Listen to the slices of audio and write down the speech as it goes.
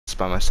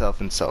by myself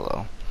in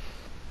solo.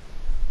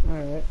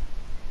 Alright.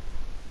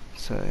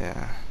 So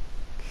yeah,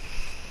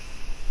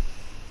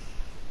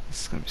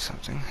 this is gonna be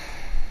something.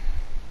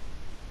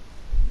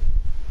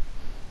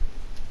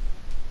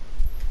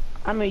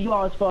 I mean, you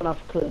always falling off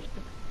a cliff.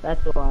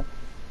 That's why.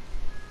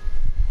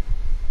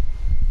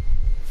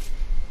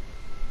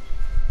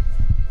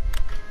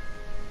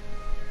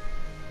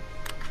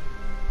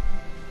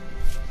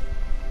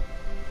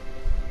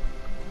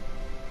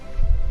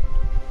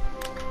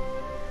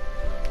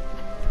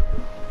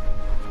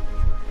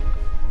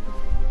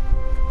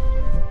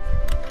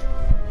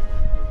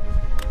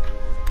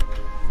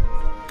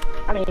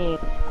 I mean,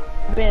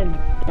 I've been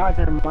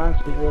dodging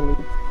monsters really.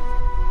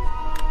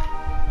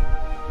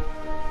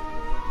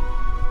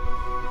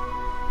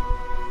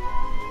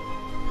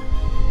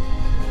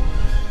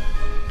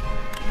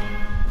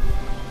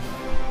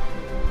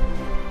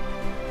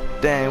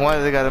 Dang, why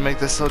do they gotta make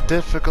this so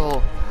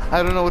difficult?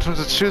 I don't know which one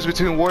to choose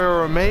between warrior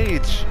or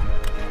mage.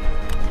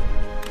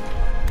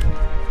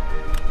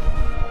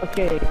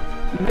 Okay,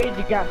 mage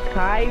you got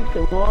knives,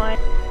 the one,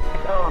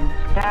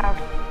 staff,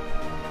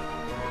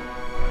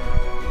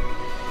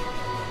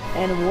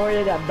 and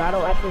warrior got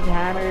battle axes,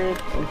 hammers,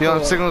 and Yo, I'm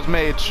swords. sticking with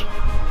mage.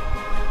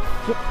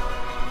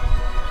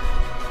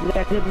 You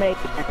got good mage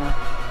now.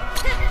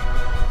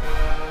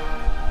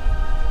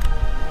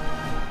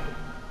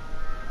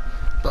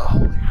 But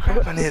holy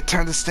crap, I need to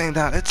turn this thing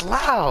down. It's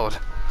loud.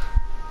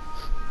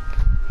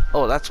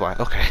 Oh, that's why.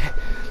 Okay,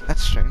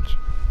 that's strange.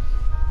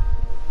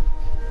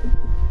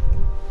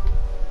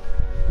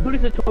 Do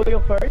the tutorial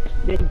first,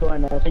 then go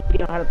on so you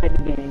know how to play the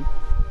game.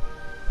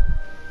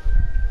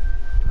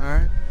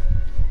 Alright.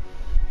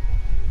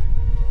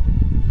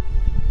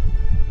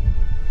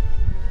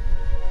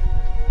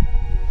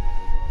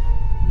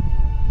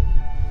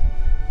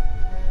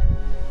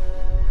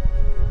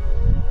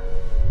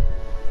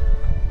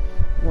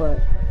 What?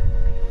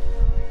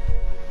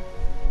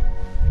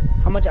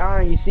 How much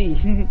iron you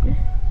see?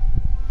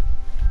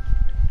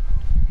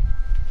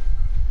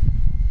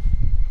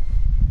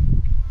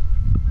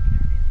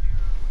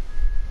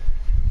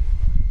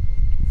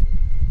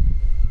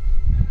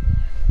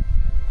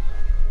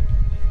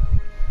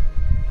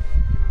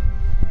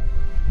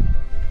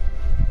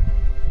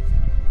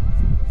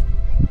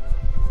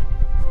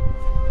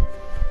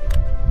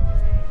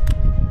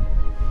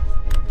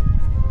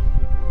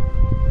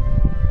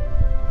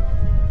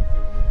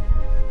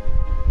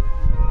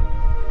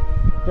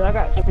 So I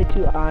got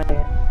 72 iron.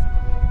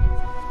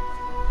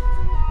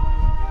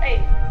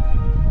 Hey,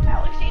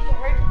 Alex needs to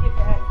hurry to get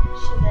back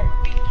so that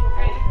we can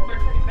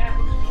pretty bad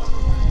with the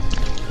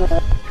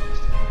trouble.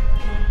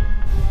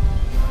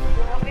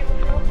 You help me with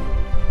the trouble?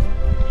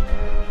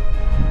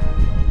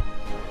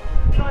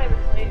 You don't ever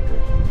play it,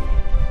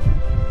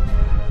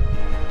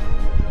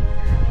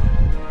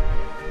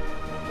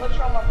 what's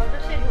wrong? My brother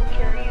said he'll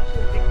carry you to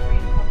a victory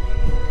and come to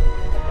you.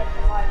 But that's a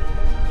lie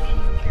because he can't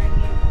even carry you.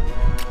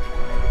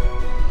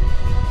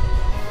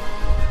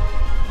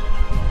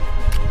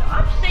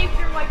 I've saved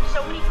her like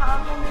so many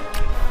times on this.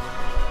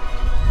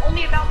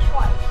 Only about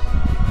twice.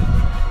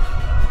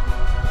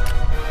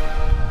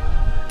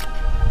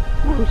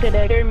 Who said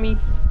that? Hear me?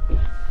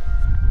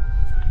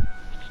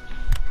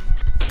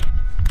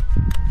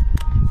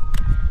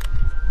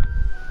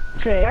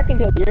 Trey, I can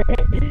tell you're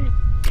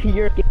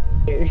scared.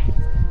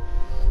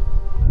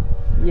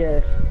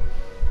 Yes.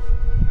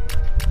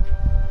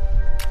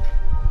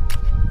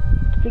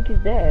 What the freak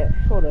is that?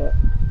 Hold up.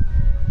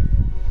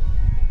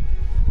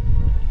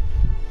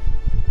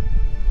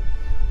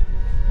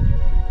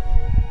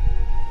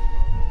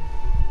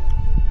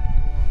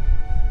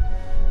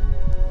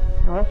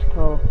 Oh, that's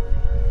cool.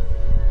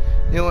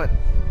 You know what?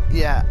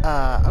 Yeah,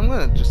 I'm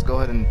gonna just go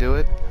ahead and do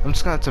it. I'm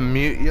just gonna have to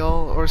mute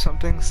y'all or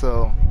something,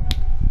 so...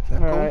 Is that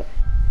cool? Alright.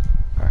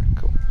 Alright,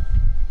 cool.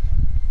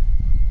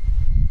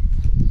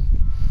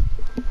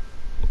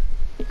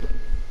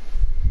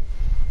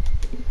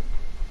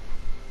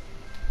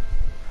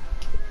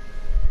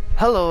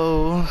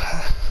 Hello!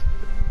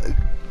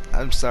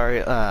 I'm sorry,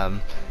 you know...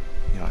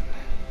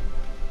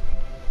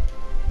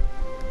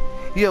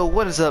 Yo,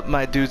 what is up,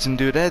 my dudes and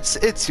dudettes?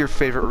 It's your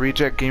favorite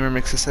reject gamer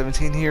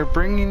Mixer17 here,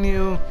 bringing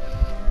you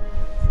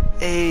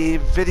a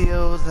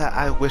video that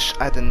I wish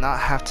I did not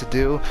have to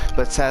do,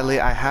 but sadly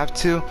I have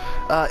to.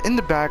 In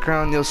the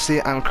background, you'll see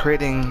I'm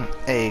creating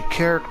a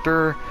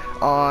character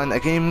on a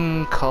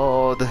game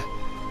called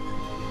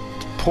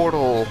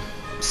Portal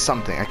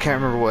something. I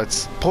can't remember what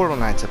it's. Portal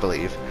Knights, I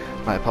believe.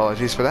 My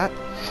apologies for that.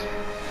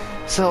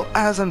 So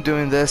as I'm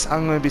doing this,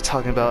 I'm going to be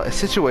talking about a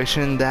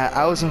situation that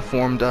I was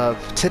informed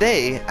of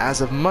today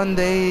as of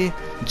Monday,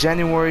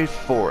 January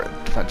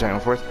 4th. Not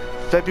January 4th,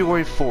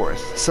 February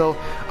 4th. So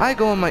I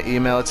go on my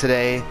email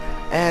today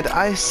and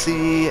I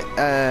see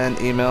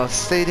an email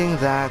stating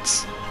that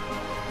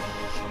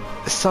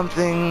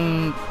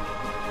something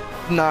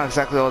not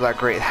exactly all that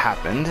great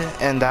happened,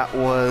 and that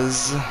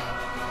was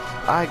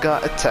I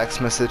got a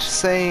text message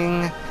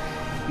saying,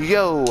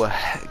 yo,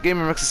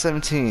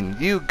 GamerMexa17,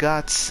 you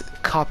got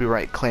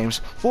copyright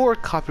claims, 4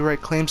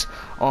 copyright claims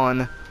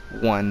on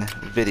one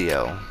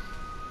video.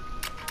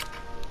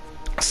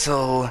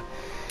 So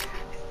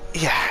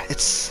yeah,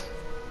 it's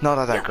not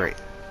all that great.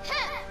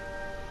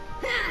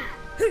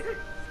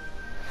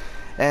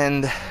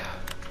 And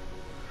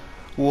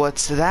what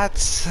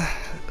that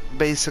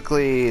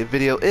basically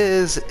video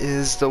is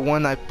the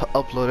one I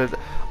uploaded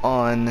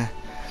on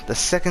the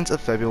 2nd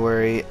of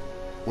February,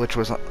 which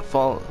was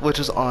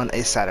on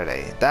a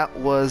Saturday. That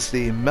was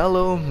the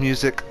Mello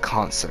music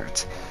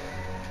concert.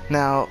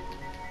 Now,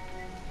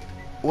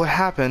 what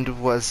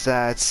happened was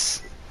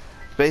that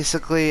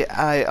basically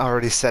I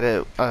already said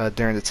it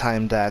during the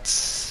time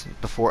that's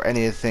before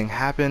anything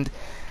happened,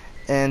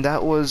 and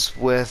that was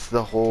with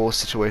the whole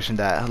situation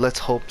that let's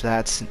hope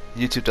that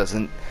YouTube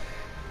doesn't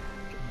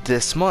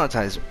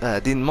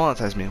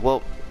demonetize me.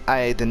 Well,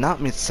 I did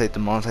not mean to say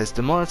demonetize.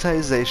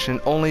 Demonetization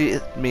only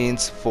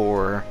means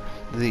for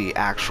the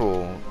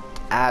actual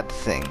ad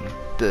thing.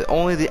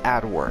 Only the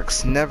ad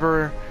works,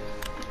 never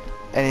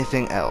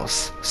anything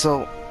else.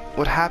 So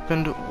what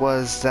happened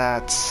was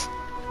that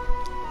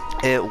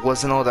it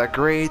wasn't all that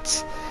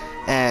great,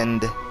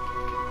 and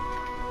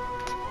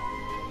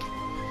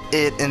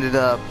it ended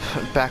up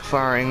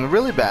backfiring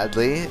really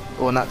badly.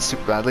 Well, not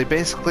super badly.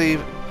 Basically,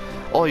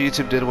 all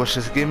YouTube did was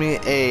just give me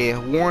a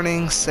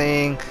warning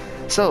saying,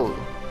 so,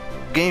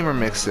 Gamer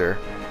Mixer,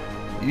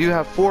 you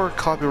have 4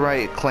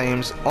 copyright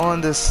claims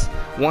on this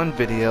one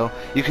video.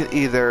 You could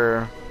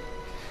either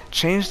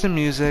change the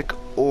music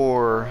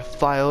or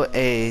file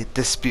a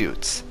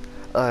dispute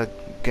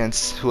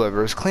against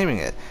whoever is claiming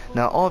it.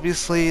 Now,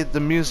 obviously, the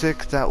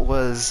music that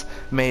was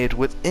made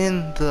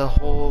within the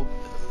whole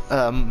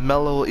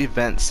Mello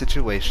event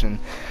situation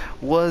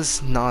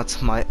was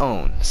not my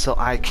own, so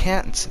I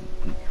can't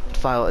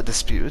file a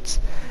dispute,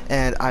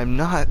 and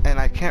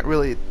I can't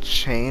really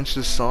change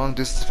the song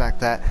due to the fact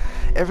that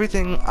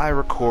everything I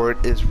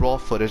record is raw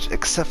footage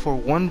except for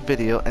one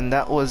video, and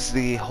that was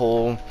the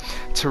whole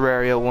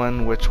Terraria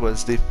one, which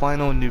was the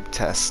final noob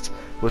test,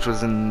 which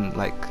was in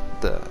like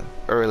the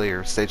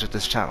earlier stage of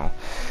this channel.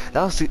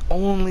 That was the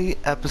only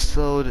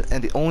episode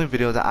and the only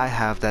video that I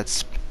have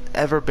that's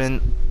ever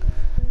been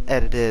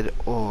edited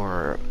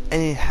or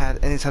had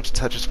any types of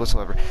touches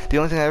whatsoever. The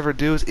only thing I ever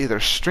do is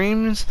either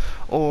streams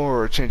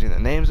or changing the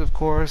names, of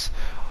course,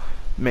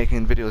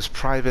 making videos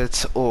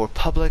private or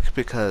public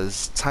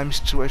because time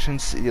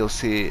situations you'll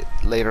see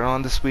later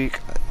on this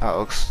week.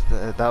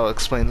 That will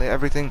explain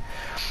everything.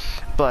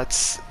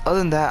 But other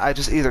than that, I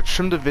just either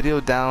trim the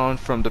video down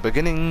from the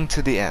beginning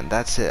to the end.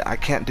 That's it. I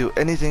can't do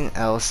anything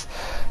else.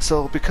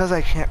 So because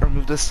I can't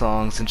remove the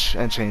songs and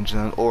change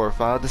them or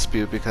file a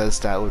dispute, because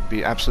that would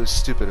be absolutely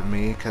stupid of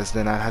me, because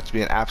then I'd have to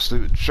be an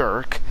absolute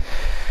jerk.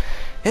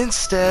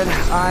 Instead,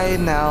 I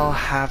now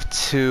have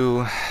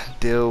to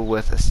deal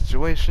with a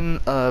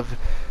situation of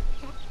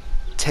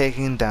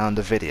taking down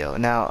the video.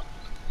 Now,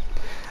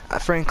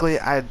 frankly,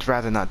 I'd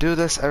rather not do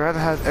this. I'd rather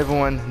have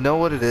everyone know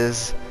what it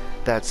is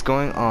that's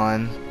going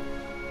on,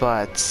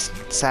 but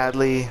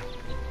sadly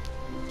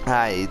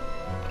I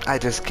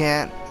just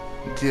can't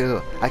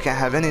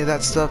have any of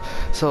that stuff.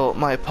 So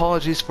my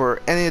apologies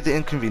for any of the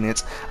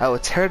inconvenience. I will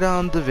tear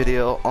down the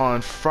video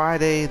on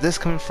Friday, this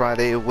coming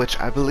Friday, which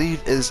I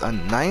believe is a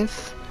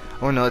 9th,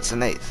 or no, it's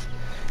an 8th.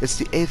 It's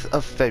the 8th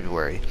of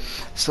February.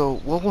 So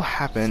what will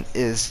happen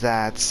is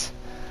that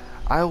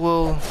I'm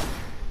gonna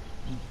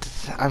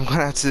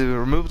have to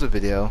remove the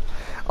video.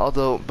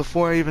 Although,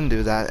 before I even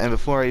do that, and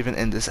before I even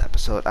end this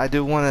episode, I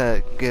do want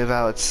to give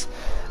out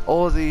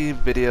all the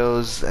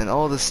videos and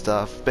all the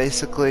stuff,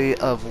 basically,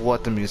 of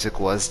what the music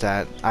was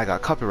that I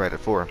got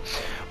copyrighted for.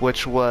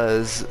 Which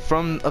was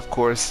from, of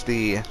course,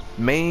 the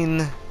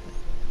main,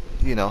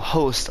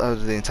 host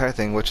of the entire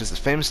thing, which is a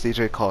famous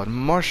DJ called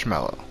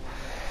Marshmello.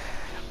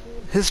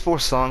 His 4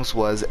 songs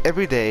was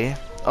Everyday,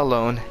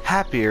 Alone,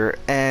 Happier,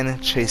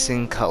 and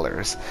Chasing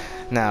Colors.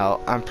 Now,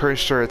 I'm pretty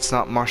sure it's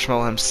not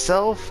Marshmello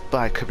himself, but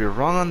I could be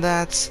wrong on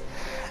that.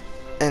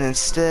 And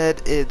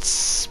instead,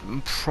 it's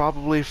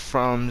probably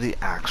from the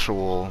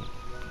actual,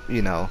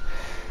 the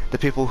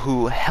people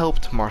who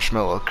helped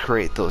Marshmello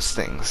create those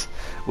things,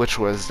 which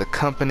was the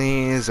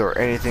companies or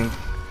anything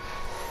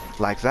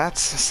like that.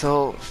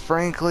 So,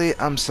 frankly,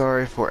 I'm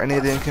sorry for any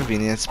of the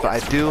inconvenience, but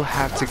I do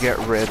have to get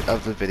rid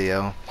of the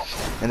video,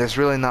 and there's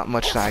really not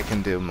much that I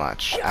can do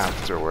much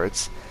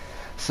afterwards.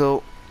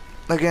 So,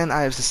 again,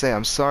 I have to say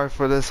I'm sorry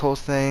for this whole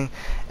thing,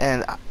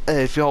 and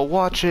if y'all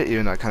watch it,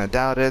 even though I kind of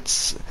doubt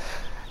it,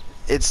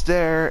 it's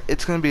there,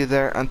 it's going to be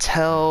there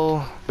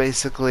until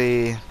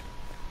basically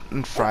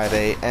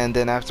Friday, and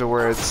then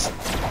afterwards,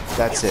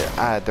 that's it.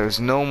 There's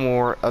no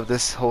more of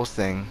this whole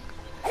thing,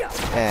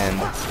 and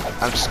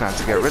I'm just going to have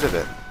to get rid of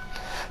it.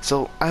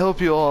 So, I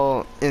hope you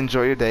all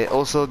enjoy your day.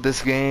 Also,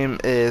 this game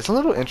is a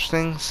little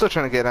interesting. Still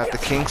trying to get out the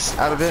kinks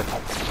out of it.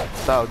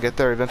 But I'll get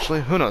there eventually.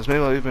 Who knows? Maybe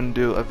I'll even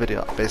do a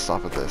video based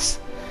off of this.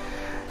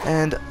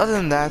 And other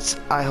than that,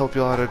 I hope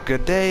you all had a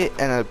good day.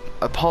 And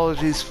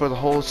apologies for the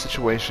whole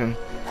situation.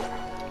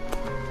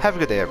 Have a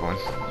good day, everyone.